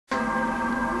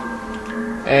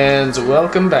And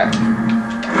welcome back.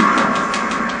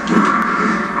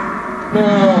 No,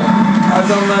 I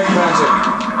don't like magic.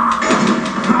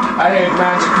 I hate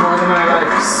magic more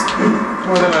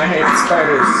than I hate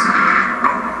spiders.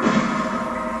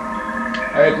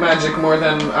 I hate magic more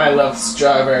than I love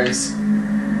strawberries.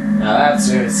 Now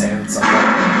that's really saying something.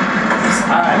 'Cause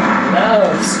I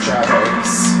love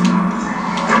strawberries.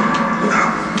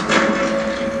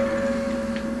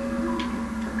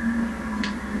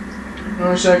 I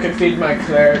wish I could feed my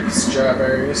cleric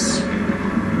strawberries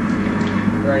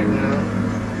right now.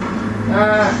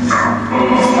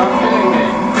 Stop hitting me.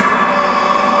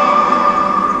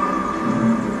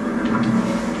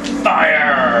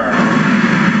 Fire!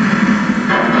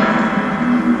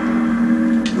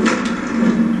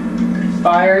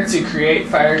 Fire to create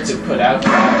fire to put out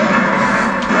fire.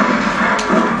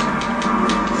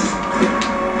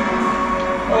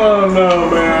 Oh no,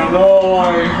 man, all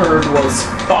I heard was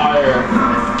fire.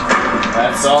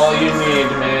 That's all you need,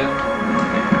 man.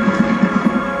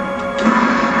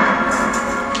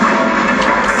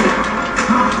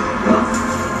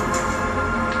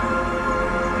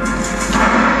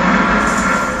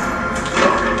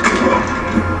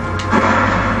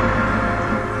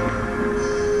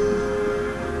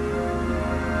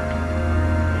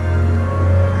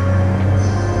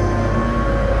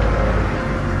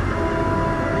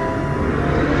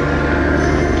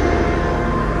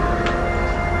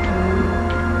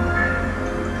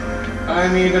 I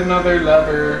need another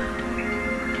lever.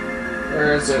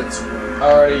 Where is it? I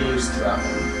already used that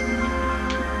one.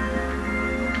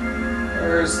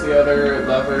 Where's the other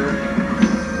lever?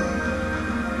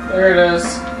 There it is.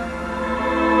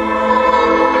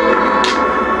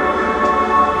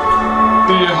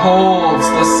 Behold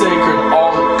the sacred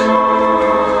Ankh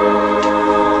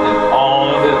and all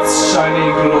of its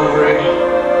shiny glory.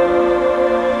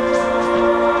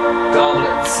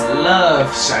 Goblins love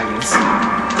shiny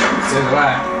stuff. So do I.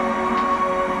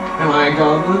 Am I a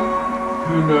goblin?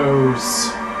 Who knows?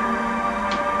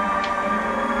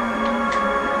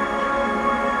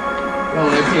 The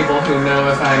only people who know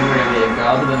if I'm really a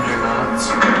goblin or not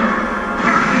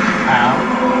are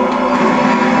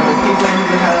the people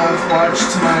who have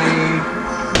watched my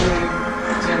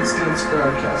Dance Dance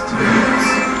broadcast videos.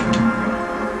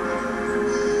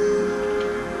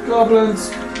 Goblins!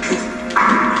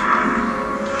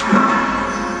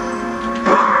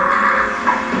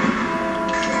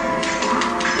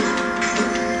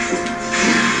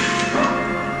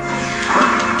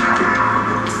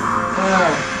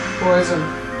 Poison.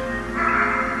 I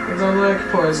don't like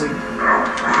poison.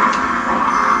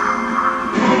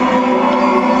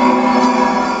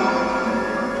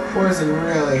 Poison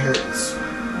really hurts.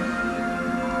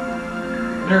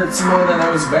 It hurts more than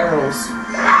those barrels.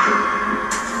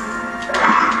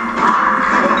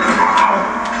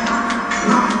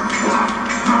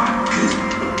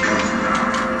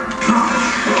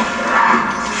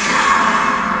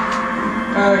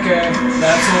 Okay,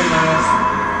 that's enough.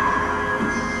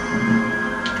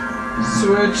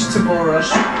 Switch to Bull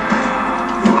Rush to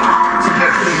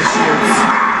get through the shields.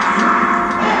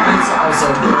 It's also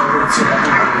good to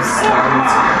everybody's sliding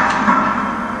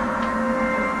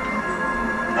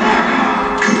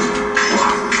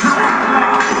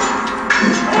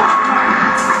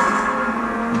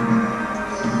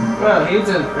Well, he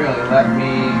didn't really let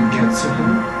me get to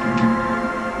him.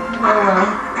 Oh well.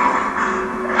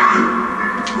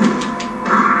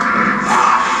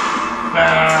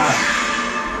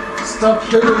 Stop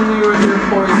hitting me with your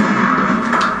poison.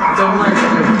 I don't like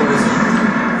your poison.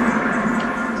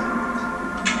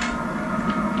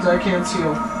 Because I can't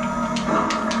heal.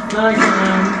 Now I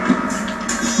can.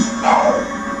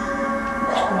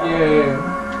 Yay.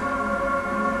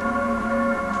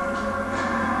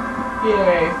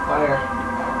 Yay, fire.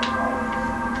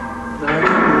 Now I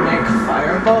can make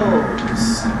fireballs.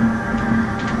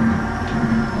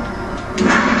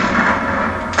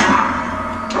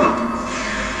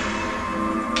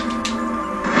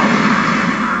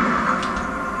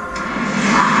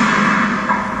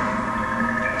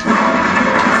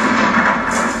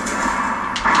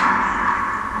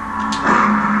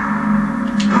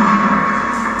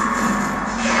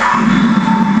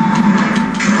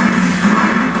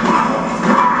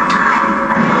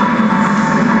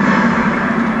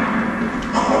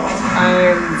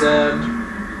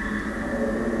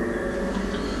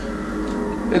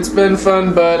 It's been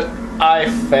fun, but I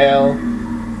fail.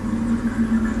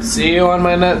 See you on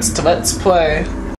my next Let's Play.